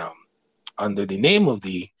the name of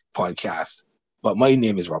the podcast, but my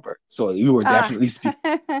name is Robert. So you were definitely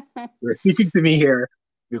you're speaking to me here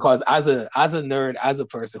because as a nerd, as a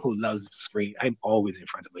person who loves screen, I'm always in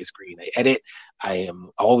front of my screen. I edit. I am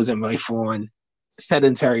always on my phone.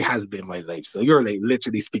 Sedentary has been my life. So you're like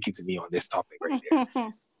literally speaking to me on this topic right there.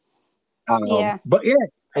 Yeah. But yeah,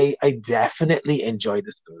 I definitely enjoy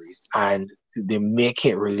the stories, and they make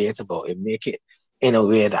it relatable. It make it in a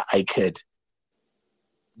way that I could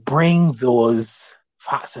bring those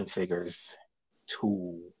facts and figures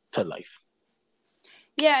to life.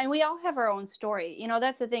 Yeah, and we all have our own story.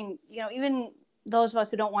 That's the thing. Even those of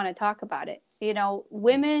us who don't want to talk about it.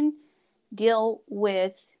 Women deal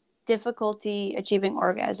with difficulty achieving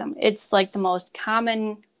orgasm. It's like the most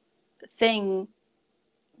common thing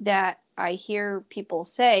that I hear people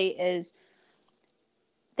say is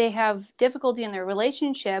they have difficulty in their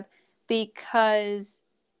relationship because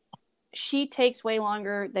she takes way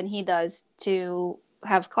longer than he does to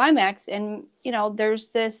have climax. And, there's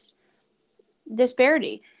this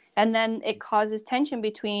disparity. And then it causes tension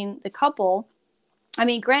between the couple. I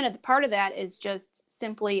mean, granted, part of that is just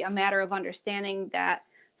simply a matter of understanding that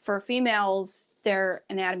for females, their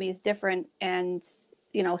anatomy is different and,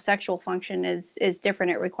 sexual function is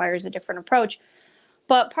different. It requires a different approach.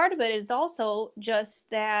 But part of it is also just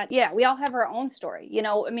that, yeah, we all have our own story.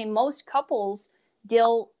 Most couples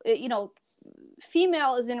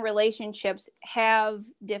females in relationships have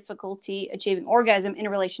difficulty achieving orgasm in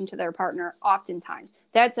relation to their partner oftentimes.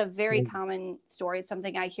 That's a very common story. It's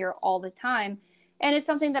something I hear all the time. And it's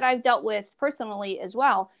something that I've dealt with personally as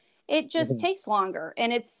well. It just takes longer.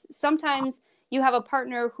 And it's sometimes you have a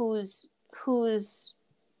partner who's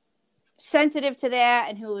sensitive to that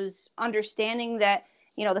and who's understanding that,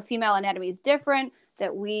 the female anatomy is different,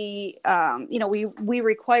 that we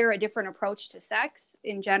require a different approach to sex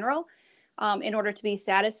in general in order to be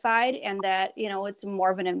satisfied, and that, it's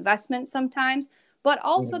more of an investment sometimes. But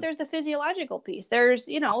also there's the physiological piece. There's,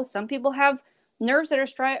 some people have nerves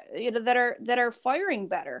that are firing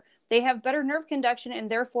better. They have better nerve conduction, and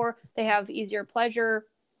therefore they have easier pleasure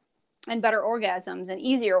and better orgasms and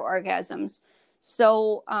easier orgasms.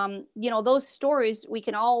 So, those stories, we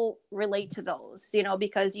can all relate to those,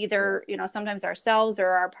 because either, sometimes ourselves or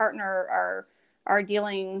our partner are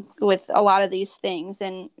dealing with a lot of these things.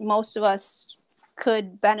 And most of us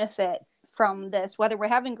could benefit from this, whether we're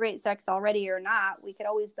having great sex already or not. We could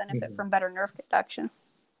always benefit from better nerve conduction.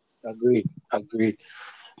 Agreed.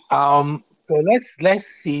 So let's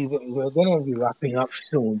see. We're going to be wrapping up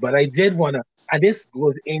soon, but I did want to, and this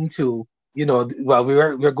goes into,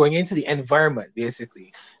 we're going into the environment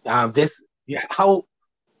basically. How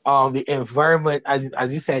the environment,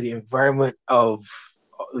 as you said, the environment of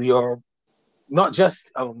your not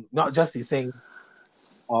just these things,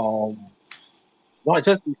 not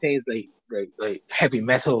just these things like heavy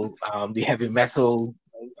metal, the heavy metal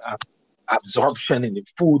absorption in the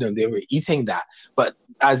food, and they were eating that. But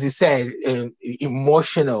as you said,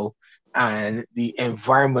 emotional and the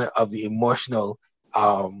environment of the emotional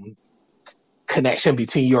connection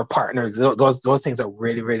between your partners, those things are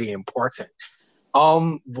really, really important.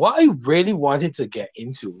 What I really wanted to get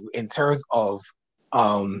into in terms of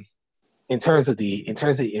the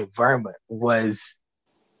environment was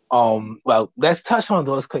let's touch on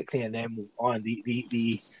those quickly and then move on.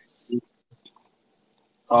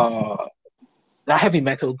 That heavy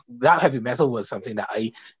metal was something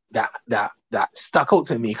that stuck out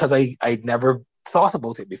to me because I never thought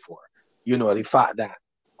about it before. The fact that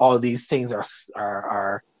all these things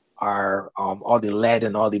are all the lead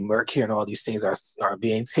and all the mercury and all these things are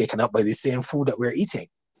being taken up by the same food that we're eating.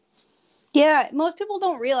 Yeah, most people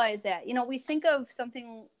don't realize that. We think of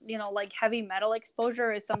something, like heavy metal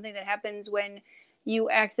exposure as something that happens when you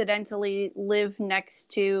accidentally live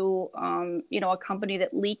next to, a company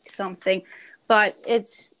that leaked something. But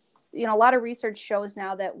it's, a lot of research shows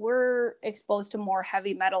now that we're exposed to more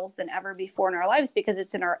heavy metals than ever before in our lives because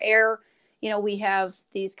it's in our air. We have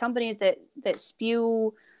these companies that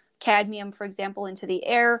spew cadmium, for example, into the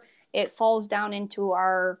air. It falls down into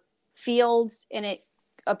our fields and it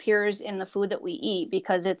appears in the food that we eat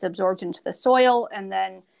because it's absorbed into the soil and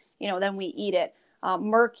then we eat it.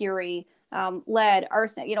 Mercury, lead,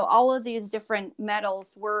 arsenic, all of these different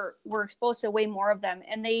metals, we're exposed to way more of them,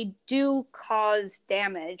 and they do cause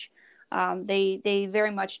damage. They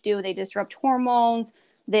very much do. They disrupt hormones.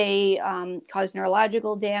 They cause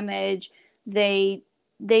neurological damage. They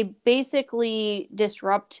basically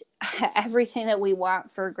disrupt everything that we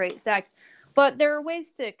want for great sex. But there are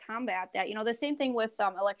ways to combat that. The same thing with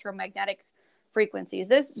electromagnetic frequencies.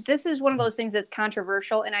 This is one of those things that's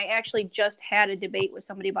controversial, and I actually just had a debate with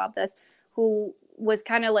somebody about this who was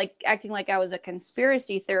kind of like acting like I was a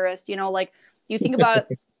conspiracy theorist. Like you think about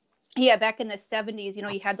it. Yeah, back in the 70s,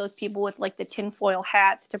 you had those people with like the tinfoil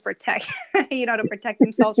hats to protect, to protect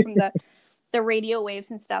themselves from the radio waves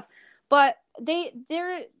and stuff. But the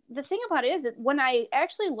thing about it is that when I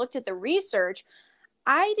actually looked at the research,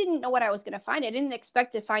 I didn't know what I was going to find. I didn't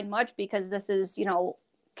expect to find much because this is,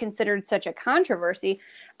 considered such a controversy.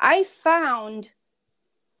 I found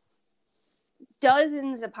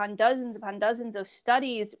dozens upon dozens upon dozens of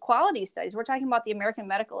studies, quality studies. We're talking about the American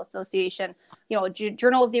Medical Association,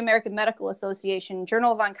 Journal of the American Medical Association,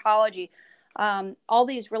 Journal of Oncology, all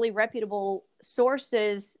these really reputable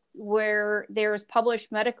sources where there's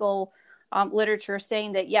published medical literature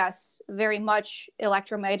saying that, yes, very much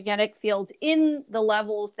electromagnetic fields in the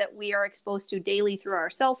levels that we are exposed to daily through our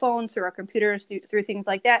cell phones, through our computers, through things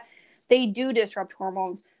like that, they do disrupt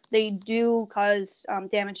hormones. They do cause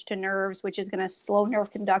damage to nerves, which is going to slow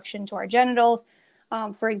nerve conduction to our genitals.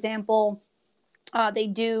 For example, they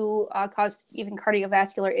do cause even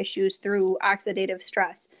cardiovascular issues through oxidative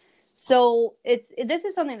stress. So this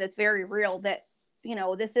is something that's very real, that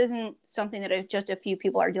this isn't something that just a few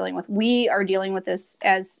people are dealing with. We are dealing with this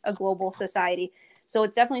as a global society. So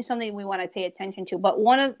it's definitely something we want to pay attention to. But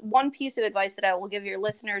one piece of advice that I will give your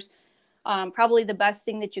listeners, probably the best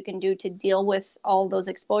thing that you can do to deal with all of those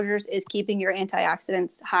exposures is keeping your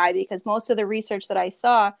antioxidants high, because most of the research that I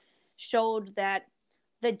saw showed that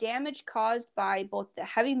the damage caused by both the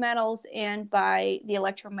heavy metals and by the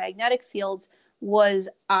electromagnetic fields was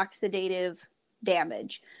oxidative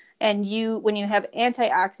damage. And when you have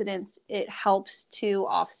antioxidants, it helps to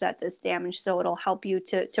offset this damage. So it'll help you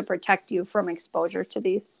to protect you from exposure to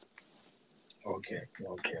these. Okay.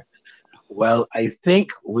 Well, I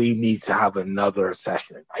think we need to have another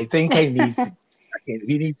session. I think we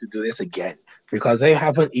need to do this again, because I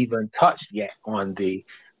haven't even touched yet on the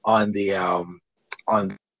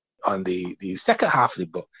second half of the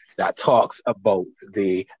book that talks about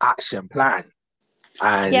the action plan.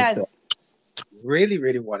 And yes. Really,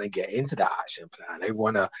 really want to get into that action plan.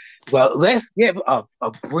 Let's give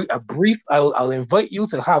a brief. I'll invite you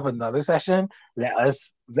to have another session.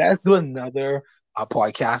 Let's do another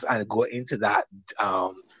podcast and go into that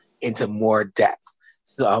into more depth.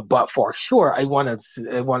 So, but for sure, I want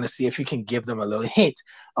to see if you can give them a little hint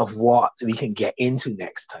of what we can get into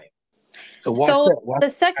next time. So the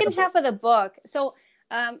second half of the book. So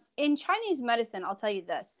in Chinese medicine, I'll tell you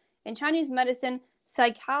this. In Chinese medicine,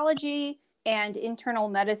 psychology and internal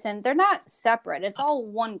medicine, they're not separate. It's all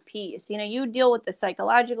one piece. You deal with the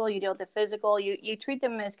psychological, you deal with the physical, you treat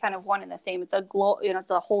them as kind of one and the same. It's it's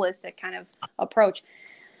a holistic kind of approach.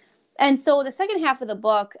 And so the second half of the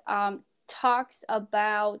book talks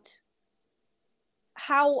about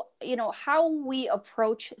how we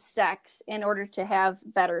approach sex in order to have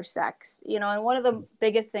better sex. And one of the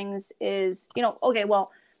biggest things is,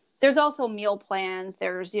 there's also meal plans.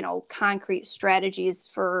 There's, concrete strategies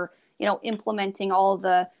for, implementing all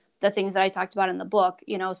the things that I talked about in the book,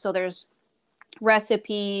 so there's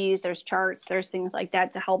recipes, there's charts, there's things like that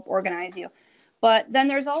to help organize you. But then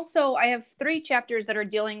there's also, I have 3 chapters that are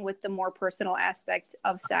dealing with the more personal aspect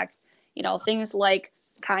of sex, things like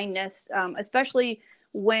kindness, especially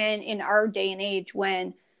when in our day and age,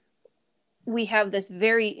 when we have this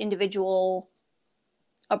very individual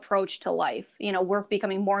approach to life. We're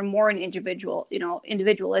becoming more and more an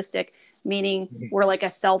individualistic, meaning we're like a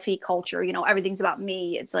selfie culture. Everything's about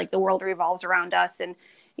me. It's like the world revolves around us. And,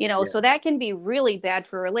 so that can be really bad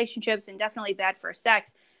for relationships and definitely bad for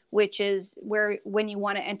sex, which is when you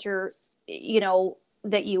want to enter,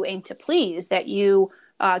 that you aim to please, that you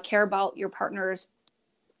care about your partner's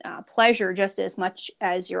pleasure just as much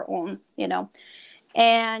as your own,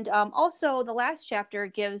 And also, the last chapter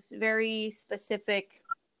gives very specific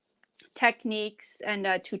techniques and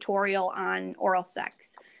a tutorial on oral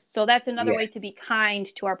sex. So that's another way to be kind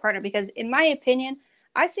to our partner, because in my opinion,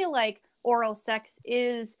 I feel like oral sex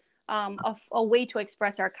is a way to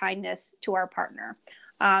express our kindness to our partner.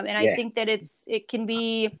 And I think that it can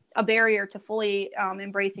be a barrier to fully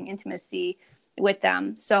embracing intimacy with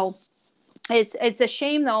them. So it's a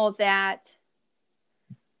shame, though, that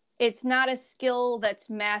it's not a skill that's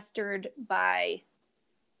mastered by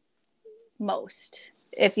most,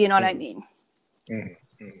 if you know what I mean.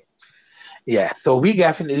 Mm-hmm. Yeah, so we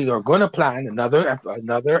definitely are going to plan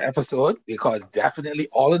another episode, because definitely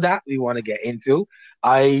all of that we want to get into.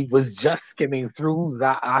 I was just skimming through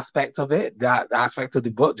that aspect of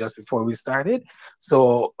the book just before we started.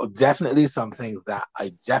 So definitely something that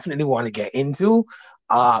I definitely want to get into.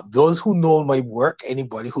 Those who know my work,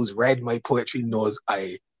 anybody who's read my poetry knows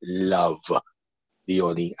I love the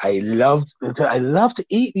Horny. I love to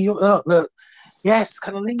eat the yes,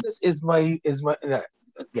 cunnilingus is my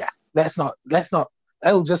yeah. Let's not.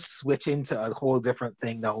 I'll just switch into a whole different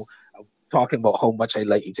thing now, talking about how much I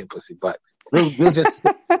like eating pussy. But we'll just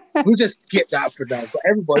skip that for now. But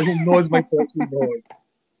everybody who knows my poetry knows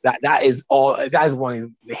that is all. That is one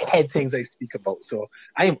of the head things I speak about. So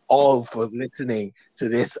I am all for listening to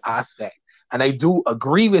this aspect, and I do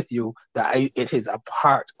agree with you that it is a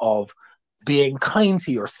part of being kind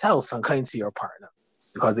to yourself and kind to your partner.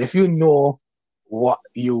 Because if you know what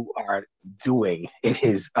you are doing, it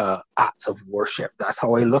is an act of worship. That's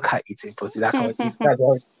how I look at eating pussy. That's how I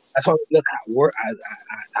look at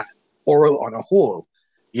oral on a whole.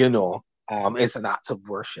 It's an act of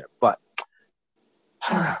worship. But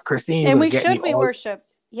Christine, and we should be worshipped.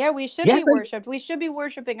 Yeah, we should be worshipped. We should be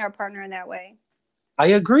worshiping our partner in that way. I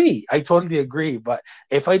agree. I totally agree. But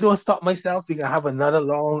if I don't stop myself, we're gonna have another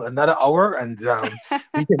hour, and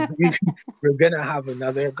we're gonna have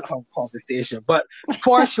another conversation. But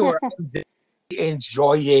for sure, I'm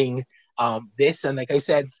enjoying this, and like I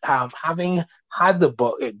said, having had the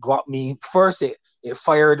book, it got me first. It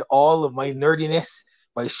fired all of my nerdiness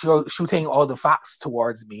by shooting all the facts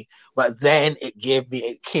towards me, but then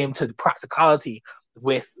it came to the practicality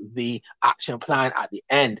with the action plan at the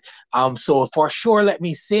end. So for sure, let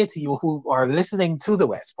me say to you who are listening to the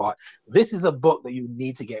Wett Spot, this is a book that you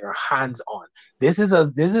need to get your hands on. This is a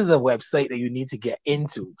website that you need to get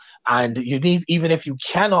into, and you need, even if you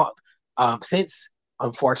cannot, since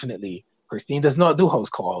unfortunately Christine does not do house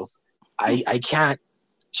calls, I can't.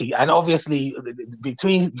 And obviously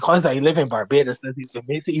because I live in Barbados, it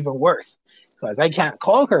makes it even worse, because I can't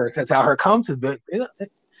call her to tell her come to.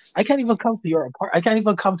 I can't even come to your apartment. I can't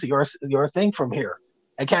even come to your thing from here.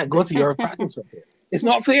 I can't go to your practice from here. It's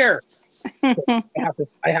not fair. So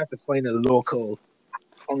I have to find a local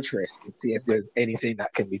interest and see if there's anything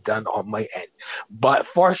that can be done on my end. But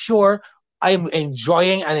for sure, I'm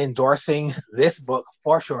enjoying and endorsing this book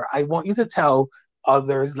for sure. I want you to tell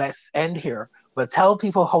others. Let's end here, but tell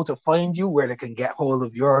people how to find you, where they can get hold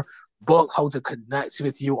of your book, how to connect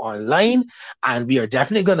with you online. And we are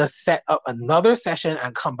definitely going to set up another session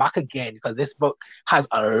and come back again, because this book has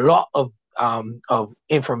a lot of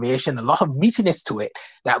information, a lot of meatiness to it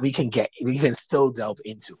that we can still delve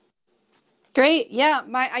into. Great. Yeah.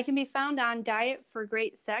 I can be found on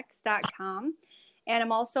dietforgreatsex.com. And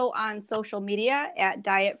I'm also on social media at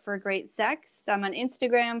Diet for Great Sex. I'm on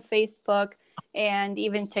Instagram, Facebook, and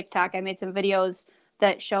even TikTok. I made some videos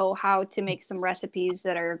that show how to make some recipes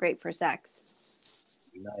that are great for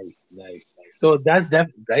sex. Nice. So that's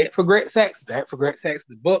Diet for Great Sex. Diet for Great Sex,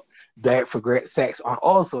 the book. Diet for Great Sex on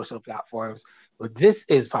all social platforms. But this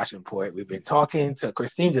is Passion Poet. We've been talking to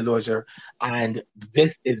Christine DeLozier, and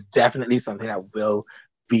this is definitely something that we'll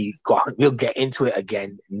get into it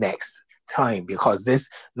again next time, because this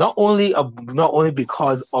not only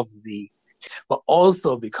because of but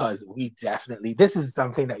also because this is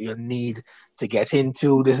something that you need to get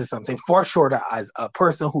into. This is something for sure that, as a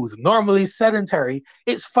person who's normally sedentary,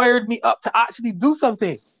 it's fired me up to actually do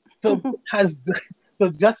something. So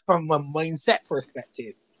just from a mindset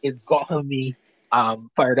perspective, it's gotten me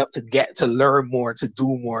fired up to learn more, to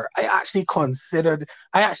do more. I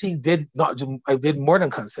did more than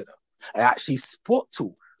consider. I actually spoke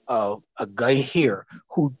to a guy here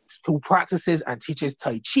who practices and teaches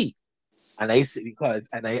Tai Chi. And I spoke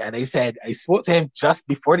to him just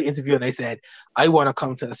before the interview, and I said, I want to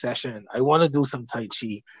come to a session. I want to do some Tai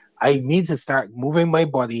Chi. I need to start moving my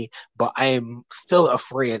body, but I am still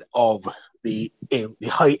afraid of the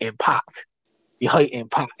high impact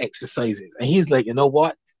exercises. And he's like, you know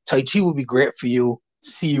what? Tai Chi will be great for you.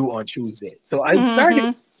 See you on Tuesday. So I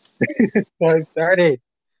So I've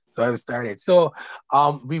started. So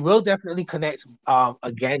we will definitely connect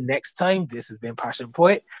again next time. This has been Passion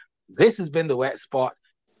Poet. This has been the Wet Spot.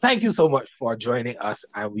 Thank you so much for joining us,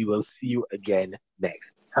 and we will see you again next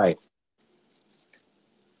time.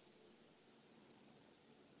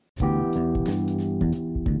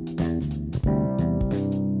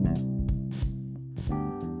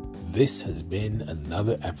 This has been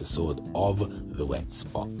another episode of The Wet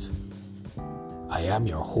Spot. I am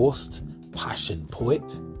your host, Passion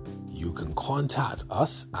Poet. You can contact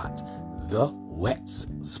us at the Wet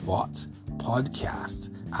Spot Podcast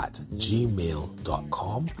at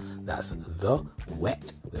gmail.com. That's the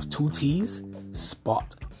Wet with 2 T's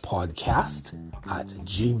Spot Podcast at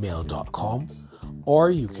gmail.com. Or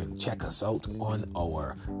you can check us out on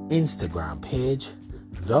our Instagram page,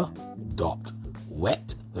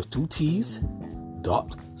 the.wet with 2 T's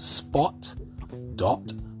 .spot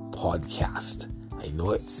 .podcast. I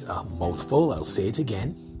know it's a mouthful. I'll say it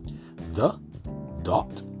again. The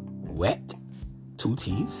 .wet 2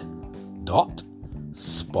 T's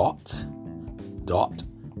 .spot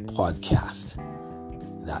 .podcast.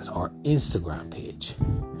 That's our Instagram page.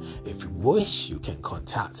 If you wish, you can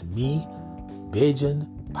contact me, Bajan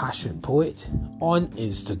Passion Poet, on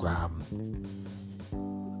Instagram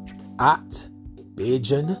at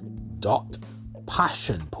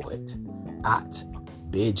Bajan.passionpoet at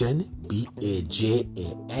Bajan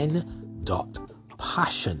BAJAN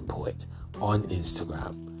 .passionpoet on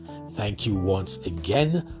Instagram. Thank you once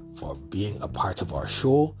again for being a part of our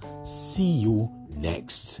show. See you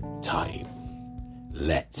next time.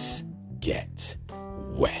 Let's get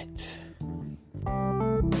wet.